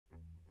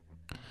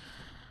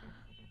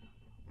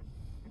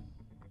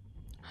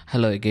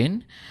Hello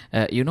again.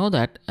 You know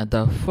that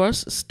the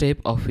first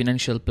step of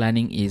financial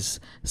planning is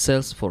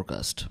sales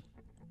forecast.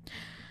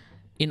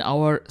 In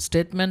our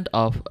statement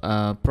of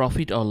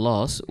profit or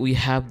loss, we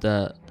have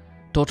the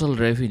total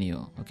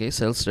revenue, okay,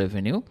 sales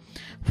revenue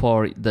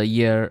for the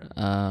year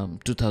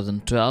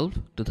 2012,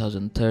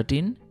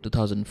 2013,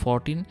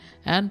 2014,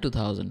 and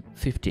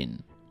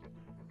 2015.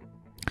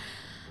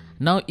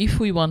 Now, if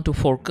we want to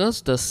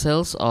forecast the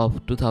sales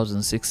of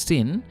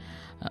 2016,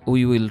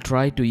 we will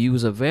try to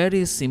use a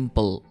very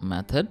simple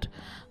method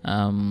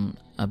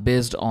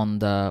based on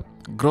the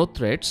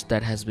growth rates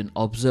that has been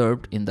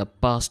observed in the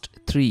past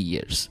 3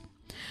 years.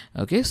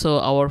 Okay, so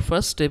our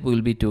first step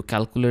will be to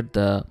calculate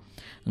the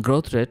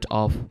growth rate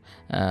of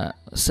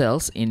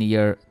sales in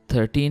year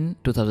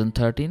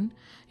 2013,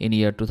 in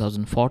year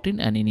 2014,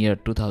 and in year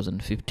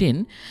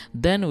 2015.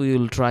 Then we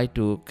will try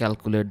to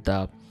calculate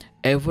the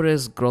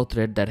average growth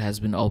rate that has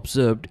been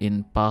observed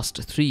in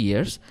past 3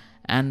 years,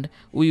 and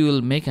we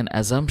will make an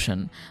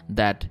assumption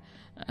that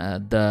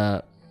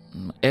the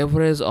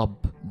average of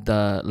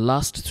the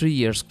last 3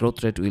 years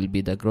growth rate will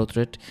be the growth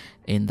rate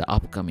in the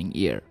upcoming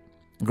year,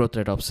 growth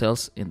rate of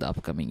sales in the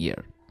upcoming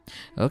year.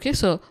 Okay,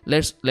 so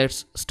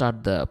let's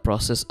start the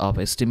process of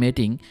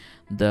estimating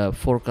the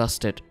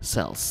forecasted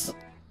sales.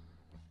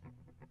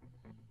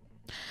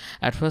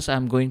 At first,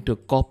 I'm going to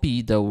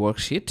copy the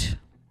worksheet.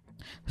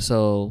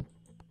 So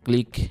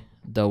click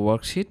the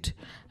worksheet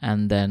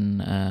and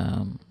then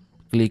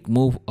click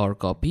move or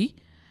copy.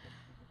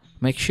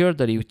 Make sure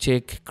that you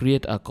check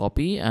create a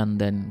copy and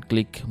then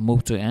click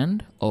move to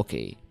end.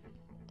 Okay,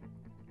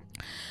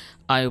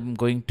 I am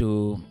going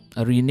to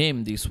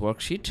rename this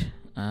worksheet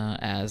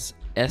as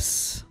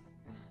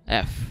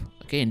SF,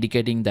 okay,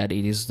 indicating that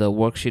it is the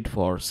worksheet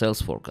for sales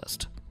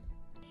forecast.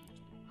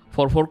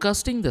 For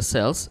forecasting the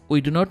sales, we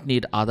do not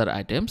need other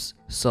items,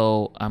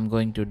 so I'm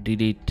going to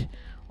delete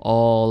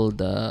all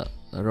the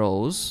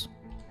rows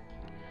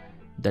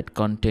that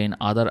contain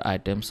other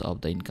items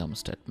of the income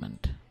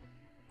statement.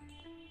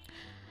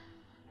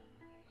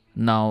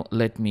 Now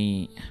let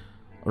me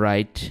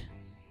write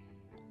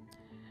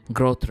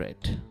growth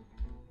rate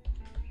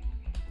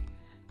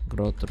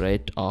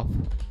of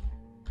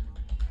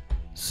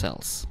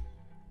sales.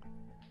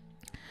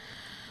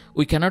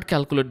 We cannot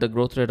calculate the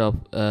growth rate of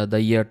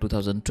the year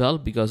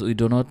 2012 because we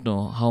do not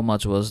know how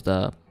much was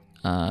the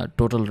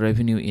total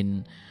revenue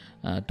in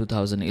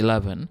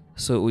 2011.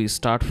 So we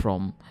start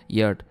from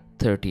year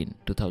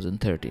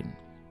 2013.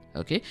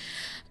 Okay,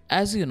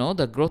 as you know,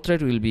 the growth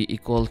rate will be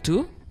equal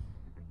to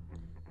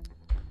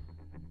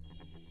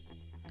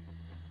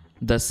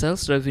the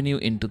sales revenue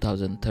in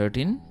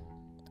 2013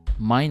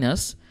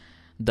 minus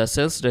the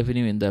sales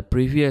revenue in the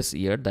previous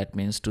year, that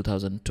means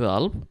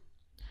 2012,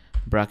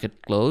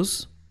 bracket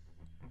close,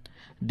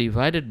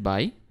 divided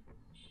by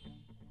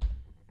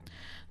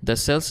the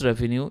sales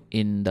revenue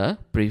in the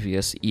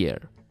previous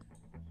year.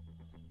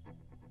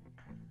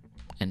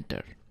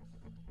 Enter.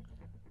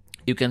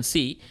 You can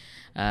see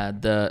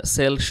the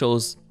cell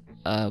shows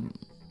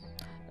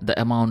the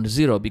amount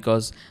 0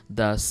 because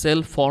the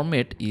cell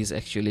format is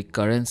actually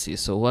currency.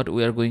 So what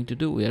we are going to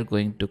do, we are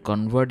going to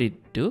convert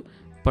it to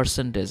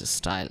percentage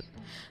style.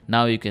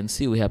 Now you can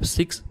see we have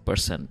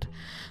 6%.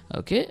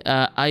 Okay,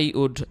 I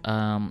would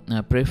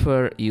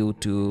prefer you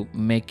to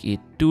make it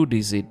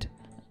 2-digit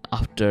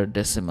after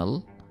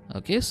decimal.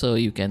 Okay, so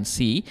you can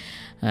see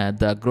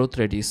the growth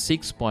rate is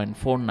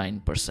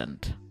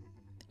 6.49%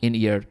 in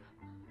year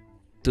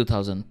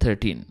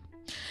 2013.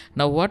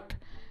 Now what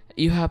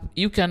you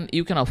can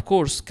of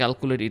course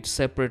calculate it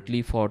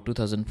separately for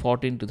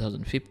 2014,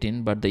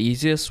 2015, but the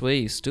easiest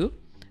way is to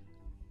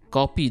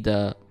copy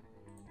the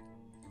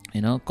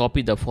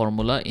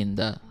formula in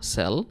the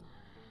cell.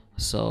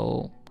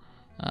 So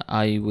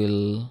I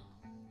will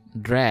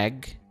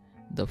drag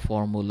the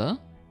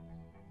formula,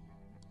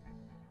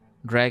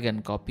 drag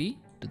and copy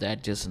to the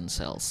adjacent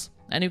cells,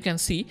 and you can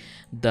see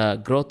the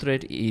growth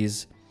rate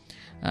is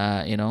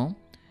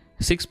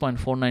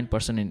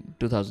 6.49% in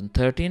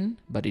 2013,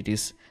 but it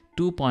is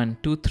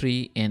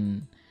 2.23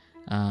 in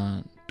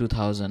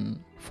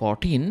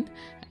 2014,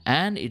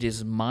 and it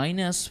is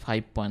minus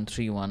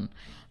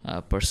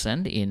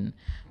 5.31% in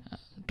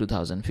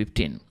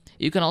 2015.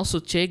 You can also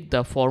check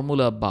the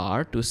formula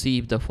bar to see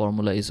if the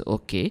formula is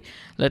okay.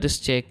 Let us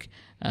check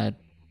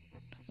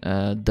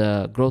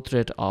the growth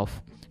rate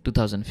of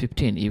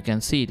 2015. You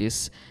can see it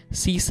is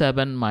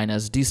C7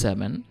 minus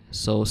D7.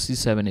 So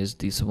C7 is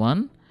this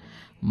one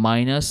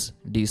minus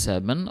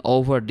D7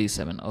 over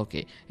D7.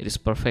 Okay, it is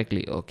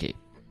perfectly okay.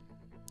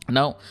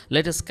 Now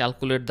let us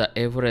calculate the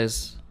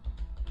average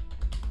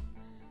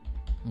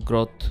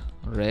growth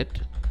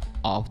rate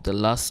of the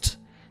last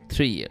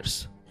 3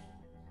 years.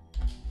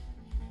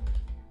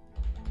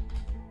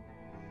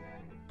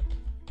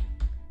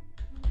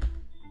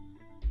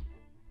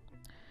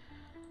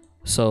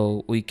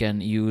 So we can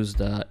use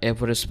the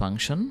average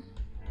function,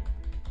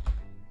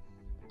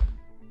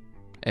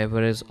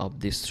 average of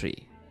these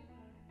three.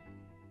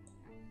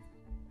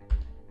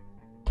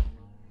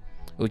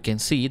 We can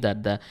see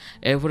that the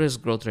average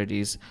growth rate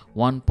is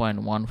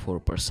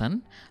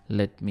 1.14%.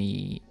 Let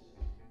me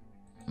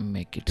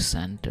make it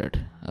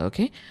centered.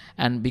 Okay,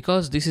 and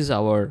because this is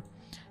our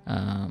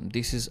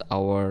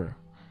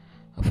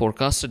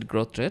forecasted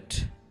growth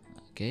rate,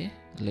 okay,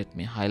 let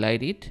me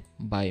highlight it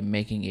by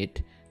making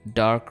it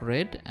dark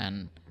red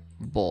and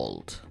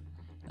bold.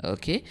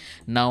 Okay,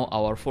 now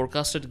our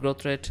forecasted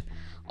growth rate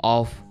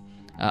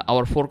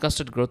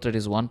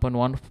is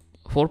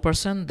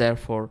 1.14%.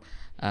 Therefore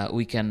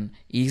we can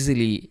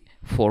easily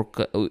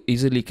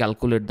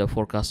calculate the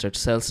forecasted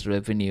sales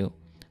revenue,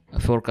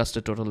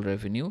 forecasted total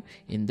revenue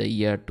in the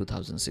year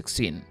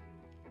 2016.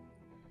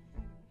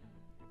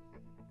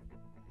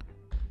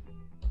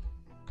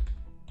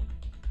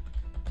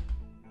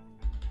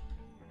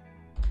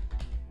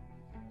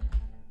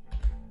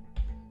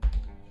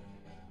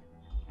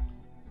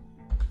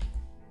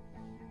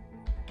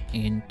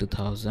 In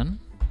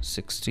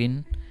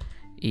 2016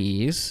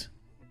 is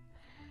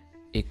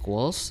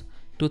equals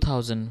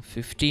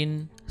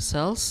 2015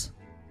 sales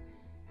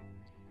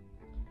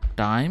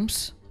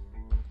times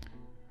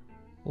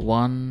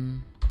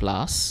 1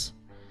 plus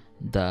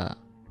the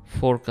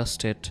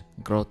forecasted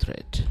growth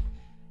rate.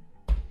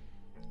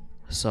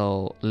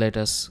 So let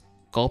us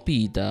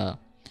copy the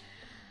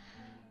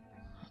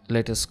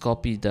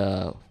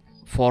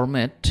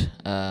format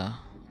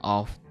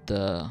of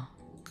the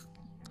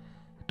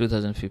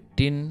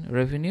 2015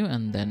 revenue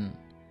and then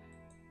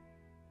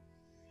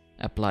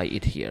apply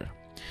it here.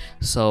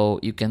 So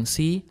you can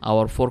see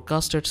our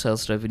forecasted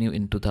sales revenue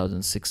in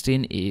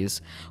 2016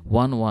 is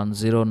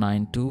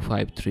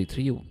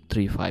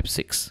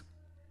 11092533356.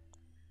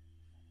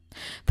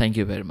 Thank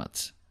you very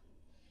much.